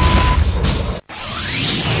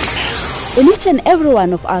 In each and every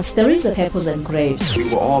one of us, there is a purpose engraved. We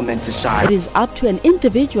were all meant to shine. It is up to an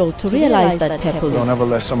individual to realize that purpose. Don't ever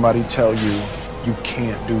let somebody tell you you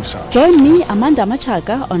can't do something. Join me, Amanda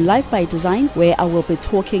Machaga, on Life by Design, where I will be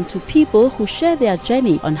talking to people who share their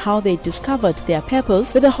journey on how they discovered their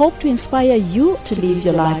purpose with the hope to inspire you to live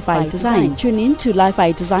your life by design. Tune in to Life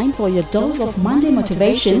by Design for your dose of Monday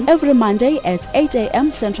motivation every Monday at 8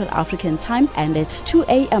 a.m. Central African Time and at 2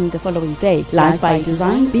 a.m. the following day. Life by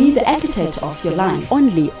Design, be the architect of your life.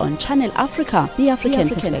 Only on Channel Africa, the African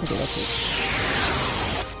perspective.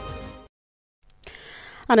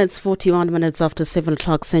 And it's 41 minutes after 7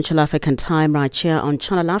 o'clock Central African Time right here on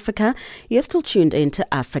Channel Africa. You're still tuned in to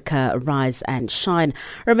Africa Rise and Shine.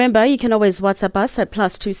 Remember, you can always WhatsApp us at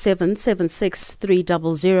 +27 76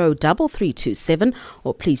 300 3327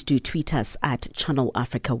 or please do tweet us at Channel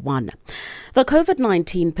Africa 1. The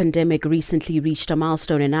COVID-19 pandemic recently reached a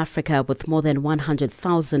milestone in Africa with more than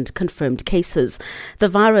 100,000 confirmed cases. The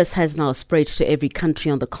virus has now spread to every country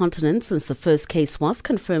on the continent since the first case was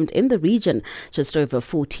confirmed in the region just over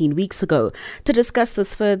 14 weeks ago. To discuss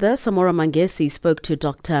this further, Samora Mangesi spoke to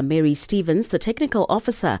Dr. Mary Stevens, the technical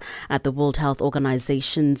officer at the World Health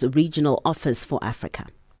Organization's Regional Office for Africa.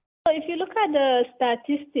 If you look at the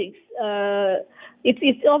statistics,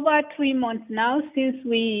 it's over 3 months now since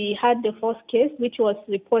we had the first case, which was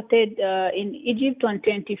reported in Egypt on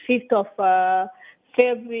 25th of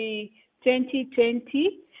February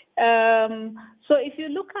 2020. So if you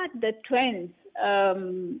look at the trends,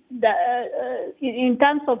 in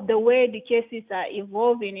terms of the way the cases are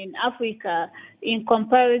evolving in Africa in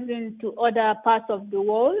comparison to other parts of the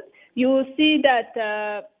world, you will see that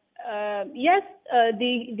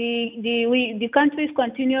the countries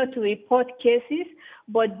continue to report cases,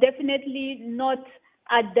 but definitely not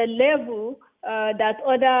at the level that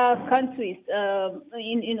other countries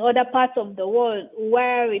in other parts of the world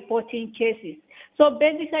were reporting cases. So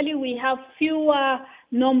basically, we have fewer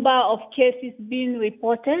number of cases being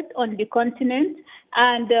reported on the continent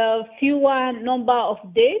and fewer number of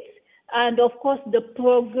deaths. And of course, the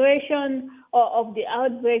progression of the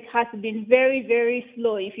outbreak has been very, very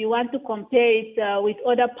slow if you want to compare it with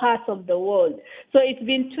other parts of the world. So it's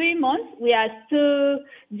been 3 months. We are still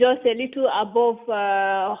just a little above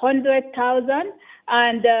 100,000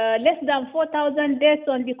 and less than 4,000 deaths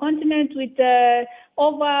on the continent with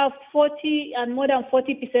over 40 and more than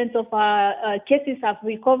 40% of our cases have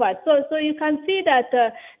recovered. So you can see that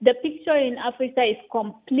the picture in Africa is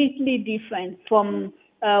completely different from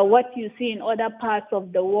what you see in other parts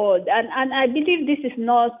of the world. And I believe this is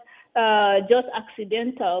not just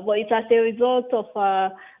accidental, but it's as a result of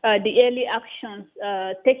the early actions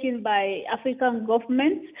taken by African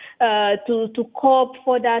governments to curb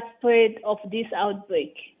further spread of this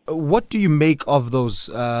outbreak. What do you make of those,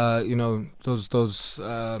 those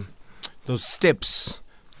steps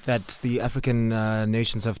that the African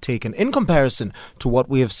nations have taken in comparison to what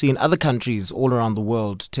we have seen other countries all around the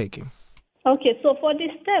world taking? Okay, so for the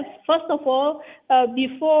steps, first of all,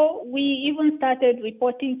 before we even started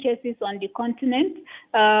reporting cases on the continent,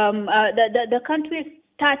 the countries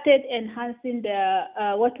started enhancing their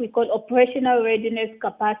what we call operational readiness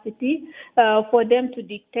capacity for them to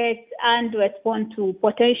detect and respond to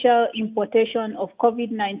potential importation of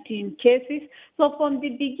COVID-19 cases. So from the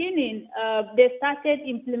beginning, they started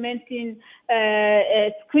implementing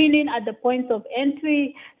screening at the points of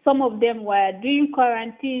entry. Some of them were doing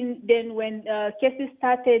quarantine. Then when cases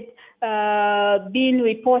started being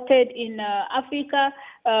reported in Africa,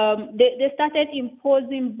 they started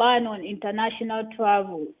imposing ban on international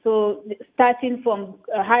travel. So starting from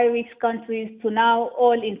high-risk countries to now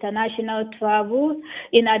all international travel,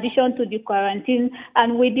 in addition to the quarantine.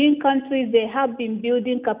 And within countries, they have been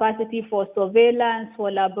building capacity for surveillance surveillance,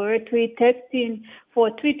 for laboratory testing, for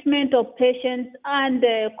treatment of patients, and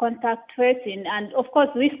contact tracing. And of course,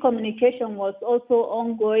 risk communication was also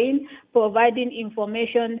ongoing, providing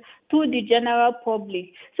information to the general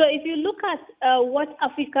public. So if you look at what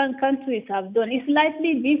African countries have done, it's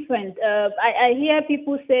slightly different. I hear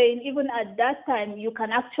people saying even at that time, you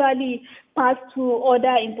can actually pass through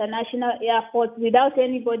other international airports without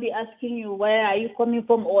anybody asking you where are you coming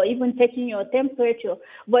from or even taking your temperature.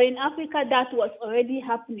 But in Africa, that was already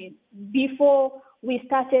happening before we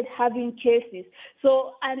started having cases.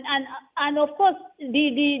 So, and of course,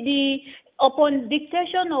 the upon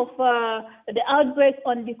dictation of the outbreak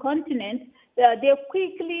on the continent, they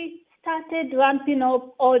quickly started ramping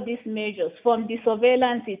up all these measures, from the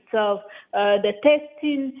surveillance itself, the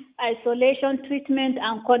testing, isolation, treatment,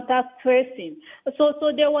 and contact tracing. So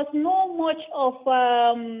there was no much of,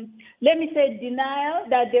 let me say, denial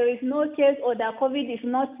that there is no case or that COVID is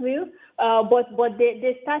not real, but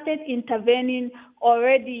they started intervening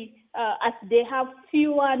already as they have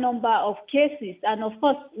fewer number of cases. And of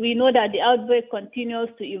course, we know that the outbreak continues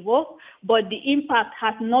to evolve, but the impact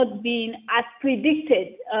has not been as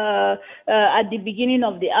predicted at the beginning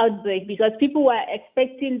of the outbreak, because people were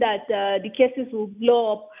expecting that the cases will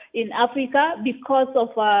blow up in Africa because of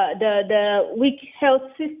the weak health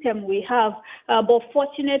system we have. But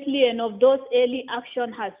fortunately enough, those early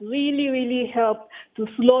action has really helped to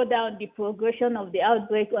slow down the progression of the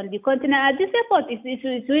outbreak on the continent. And this effort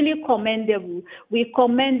is really commendable. We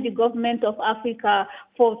commend the government of Africa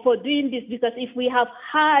for doing this, because if we have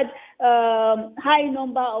had high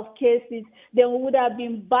number of cases, then we would have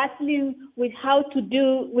been battling with how to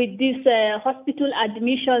deal with these hospital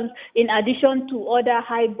admissions in addition to other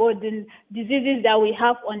high burden diseases that we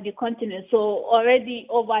have on the continent. So already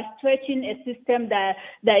overstretching a system that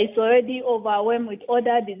is already overwhelmed with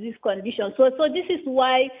other disease conditions. So this is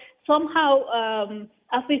why somehow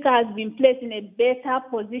Africa has been placed in a better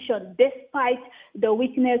position despite the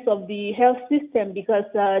weakness of the health system, because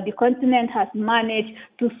the continent has managed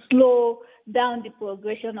to slow down the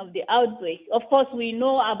progression of the outbreak. Of course, we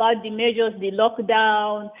know about the measures, the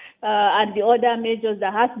lockdown, and the other measures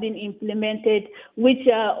that have been implemented, which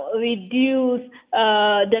reduce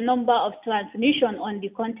the number of transmission on the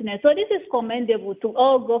continent. So this is commendable to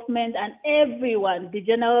all government and everyone, the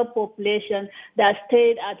general population that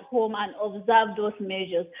stayed at home and observed those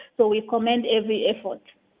measures. So we commend every effort.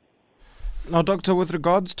 Now, Doctor, with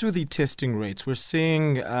regards to the testing rates, we're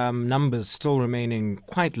seeing numbers still remaining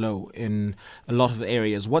quite low in a lot of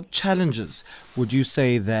areas. What challenges would you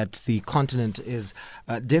say that the continent is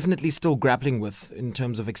definitely still grappling with in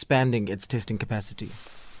terms of expanding its testing capacity?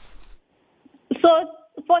 So,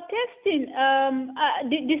 for testing,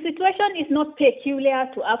 the situation is not peculiar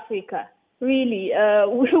to Africa. Really,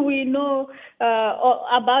 we know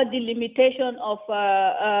about the limitation of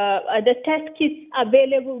the test kits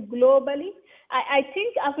available globally. I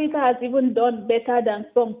think Africa has even done better than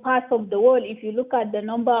some parts of the world if you look at the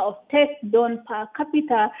number of tests done per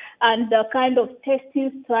capita and the kind of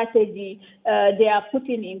testing strategy they are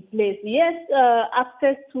putting in place. Yes,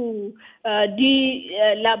 access to the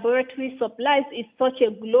laboratory supplies is such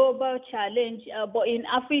a global challenge, but in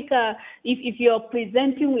Africa, if you're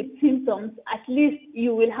presenting with symptoms, at least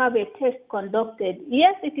you will have a test conducted.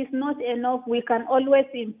 Yes, it is not enough. We can always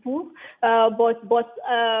improve, but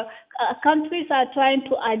countries are trying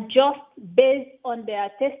to adjust based on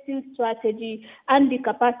their testing strategy and the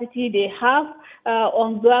capacity they have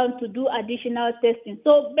on ground to do additional testing.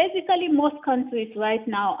 So basically, most countries right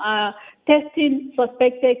now are testing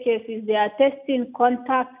suspected cases, they are testing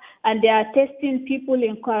contacts, and they are testing people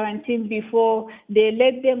in quarantine before they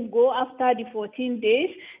let them go after the 14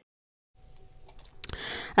 days.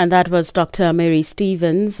 And that was Dr. Mary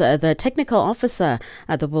Stevens, the Technical Officer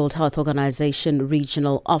at the World Health Organization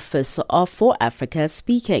Regional Office for Africa,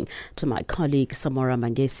 speaking to my colleague Samora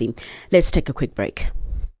Mangesi. Let's take a quick break.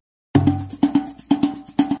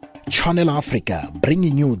 Channel Africa,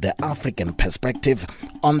 bringing you the African perspective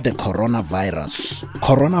on the coronavirus.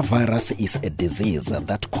 Coronavirus is a disease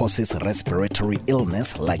that causes respiratory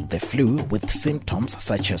illness like the flu, with symptoms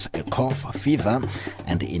such as a cough, fever,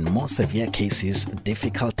 and in more severe cases,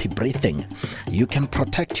 difficulty breathing. You can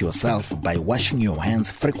protect yourself by washing your hands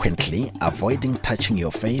frequently, avoiding touching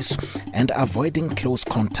your face, and avoiding close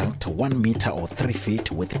contact 1 meter or 3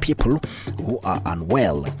 feet with people who are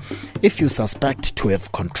unwell. If you suspect to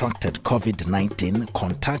have contracted COVID-19,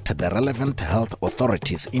 contact the relevant health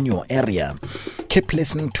authorities in your area. Keep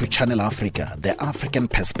listening to Channel Africa. The African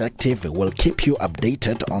perspective will keep you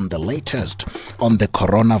updated on the latest on the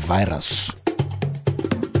coronavirus.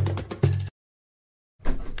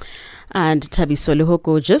 And Thabiso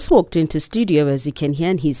Lehoko just walked into studio, as you can hear,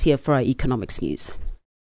 and he's here for our economics news.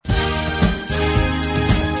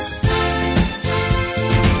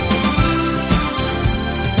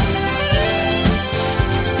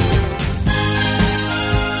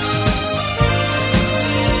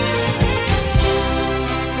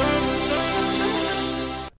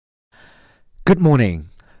 Good morning.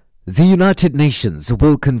 The United Nations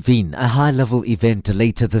will convene a high-level event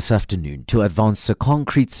later this afternoon to advance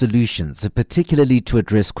concrete solutions, particularly to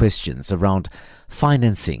address questions around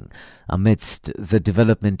financing amidst the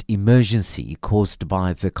development emergency caused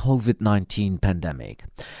by the COVID-19 pandemic.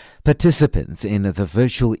 Participants in the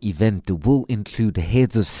virtual event will include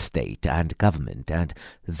heads of state and government and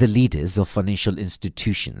the leaders of financial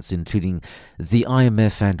institutions, including the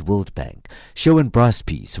IMF and World Bank. Showan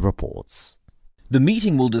Braspies reports. The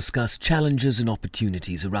meeting will discuss challenges and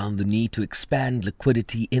opportunities around the need to expand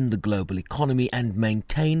liquidity in the global economy and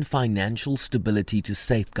maintain financial stability to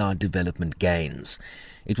safeguard development gains.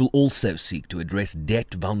 It will also seek to address debt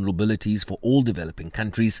vulnerabilities for all developing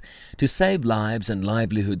countries to save lives and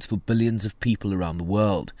livelihoods for billions of people around the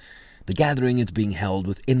world. The gathering is being held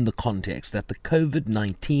within the context that the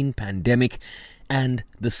COVID-19 pandemic and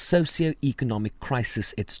the socio-economic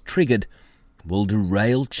crisis it's triggered will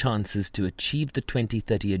derail chances to achieve the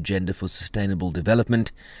 2030 Agenda for Sustainable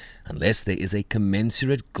Development unless there is a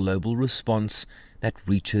commensurate global response that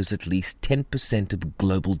reaches at least 10% of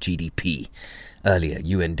global GDP. Earlier,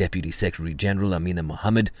 UN Deputy Secretary General Amina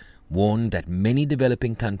Mohammed warned that many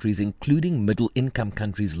developing countries, including middle-income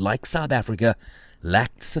countries like South Africa,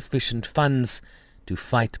 lacked sufficient funds to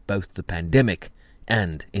fight both the pandemic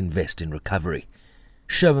and invest in recovery.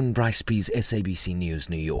 Showan Braspies, SABC News,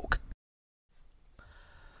 New York.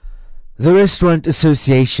 The Restaurant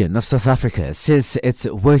Association of South Africa says it's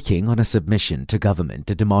working on a submission to government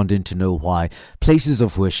demanding to know why places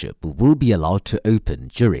of worship will be allowed to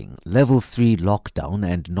open during Level 3 lockdown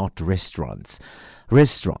and not restaurants.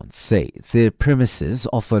 Restaurants say their premises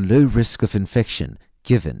offer low risk of infection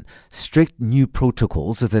given strict new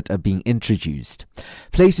protocols that are being introduced.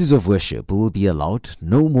 Places of worship will be allowed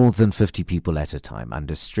no more than 50 people at a time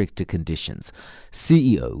under strict conditions.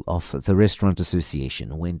 CEO of the Restaurant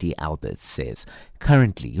Association, Wendy Alberts, says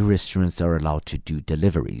currently restaurants are allowed to do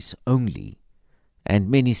deliveries only, and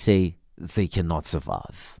many say they cannot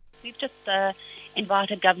survive. We've just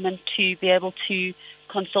invited government to be able to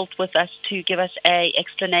consult with us to give us an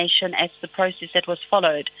explanation as to the process that was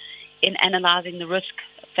followed in analysing the risk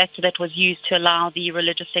factor that was used to allow the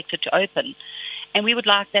religious sector to open. And we would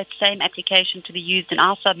like that same application to be used in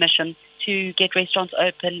our submission to get restaurants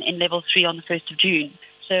open in Level 3 on the 1st of June.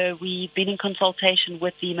 So we've been in consultation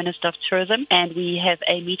with the Minister of Tourism and we have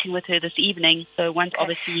a meeting with her this evening. So once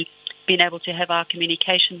obviously being able to have our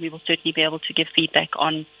communication, we will certainly be able to give feedback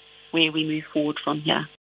on where we move forward from here.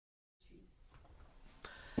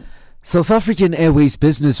 South African Airways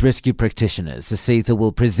business rescue practitioners say they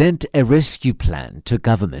will present a rescue plan to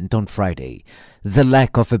government on Friday. The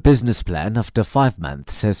lack of a business plan after 5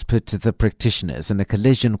 months has put the practitioners in a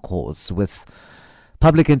collision course with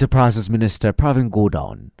Public Enterprises Minister Pravin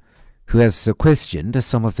Gordhan, who has questioned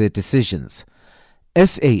some of their decisions.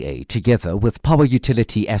 SAA, together with power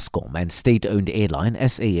utility Eskom and state-owned airline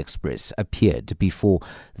SA Express, appeared before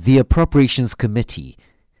the Appropriations Committee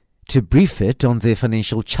to brief it on their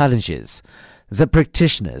financial challenges. The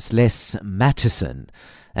practitioners, Les Mattison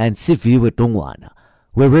and Siviwe Dongwana,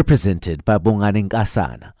 were represented by Bongani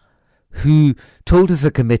Nkasana, who told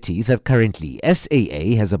the committee that currently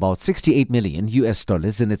SAA has about $68 million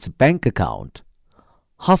in its bank account.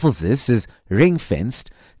 Half of this is ring-fenced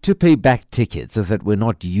to pay back tickets that were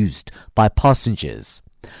not used by passengers.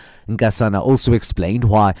 Nkasana also explained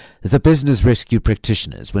why the business rescue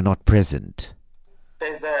practitioners were not present.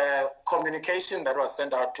 There's a communication that was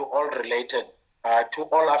sent out to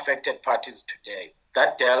all affected parties today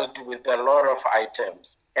that dealt with a lot of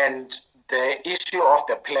items. And the issue of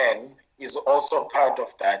the plan is also part of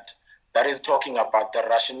that. That is talking about the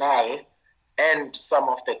rationale and some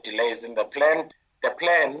of the delays in the plan. The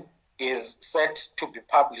plan is set to be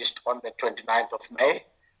published on the 29th of May,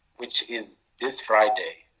 which is this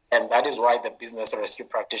Friday. And that is why the business rescue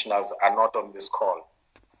practitioners are not on this call.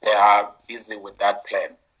 They are busy with that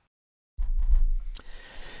plan.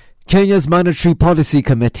 Kenya's Monetary Policy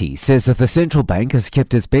Committee says that the central bank has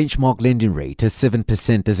kept its benchmark lending rate at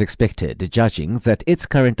 7% as expected, judging that its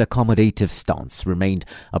current accommodative stance remained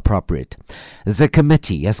appropriate. The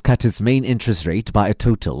committee has cut its main interest rate by a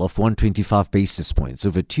total of 125 basis points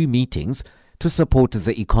over 2 meetings to support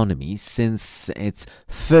the economy since its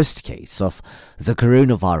first case of the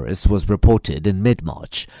coronavirus was reported in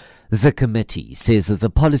mid-March. The committee says that the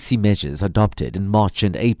policy measures adopted in March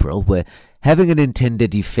and April were having an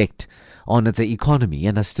intended effect on the economy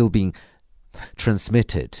and are still being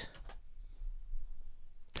transmitted.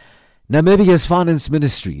 Namibia's finance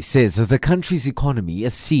ministry says that the country's economy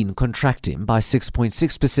is seen contracting by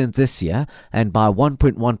 6.6% this year and by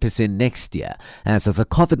 1.1% next year as the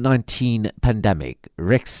COVID-19 pandemic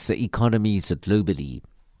wrecks economies globally.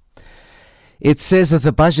 It says that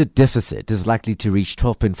the budget deficit is likely to reach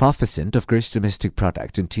 12.5% of gross domestic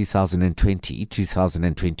product in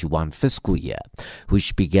 2020-2021 fiscal year,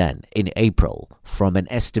 which began in April from an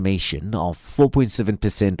estimation of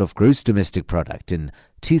 4.7% of gross domestic product in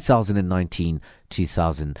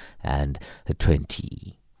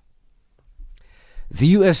 2019-2020. The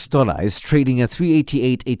US dollar is trading at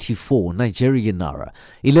 388.84 Nigerian naira,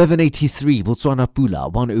 11.83 Botswana pula,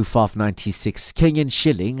 105.96 Kenyan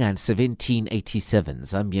shilling, and 17.87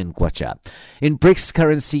 Zambian kwacha. In BRICS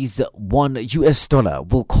currencies, one US dollar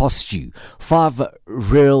will cost you 5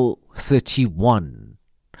 real 31.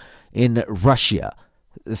 In Russia,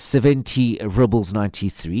 70 rubles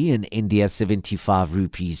 93, in India 75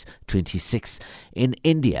 rupees 26, in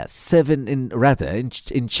India in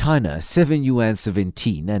China 7 yuan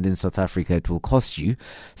 17, and in South Africa it will cost you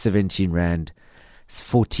 17 rand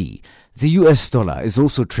 40. The US dollar is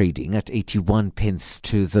also trading at 81 pence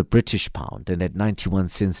to the British pound and at 91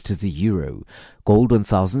 cents to the euro. Gold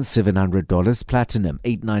 $1,700, platinum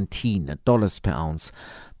 $819 per ounce.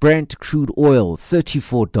 Brent crude oil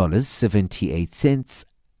 $34.78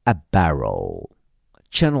 a barrel.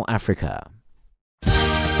 Channel Africa.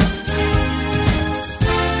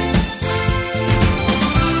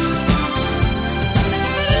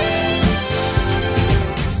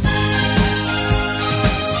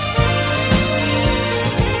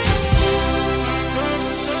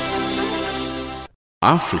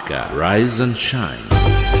 Africa, rise and shine.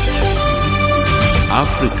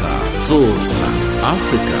 Africa, zorka.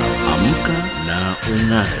 Africa, amka na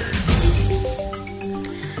ung'are.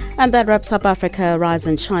 And that wraps up Africa Rise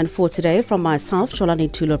and Shine for today. From myself,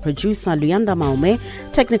 Cholani Tulo, producer Luyanda Maume,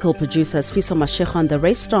 technical producers Fiso Mashekho, and the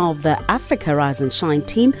rest of the Africa Rise and Shine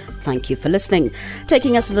team, thank you for listening.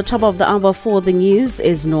 Taking us to the top of the hour for the news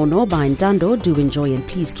is Nono by Ndando. Do enjoy and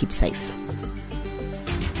please keep safe.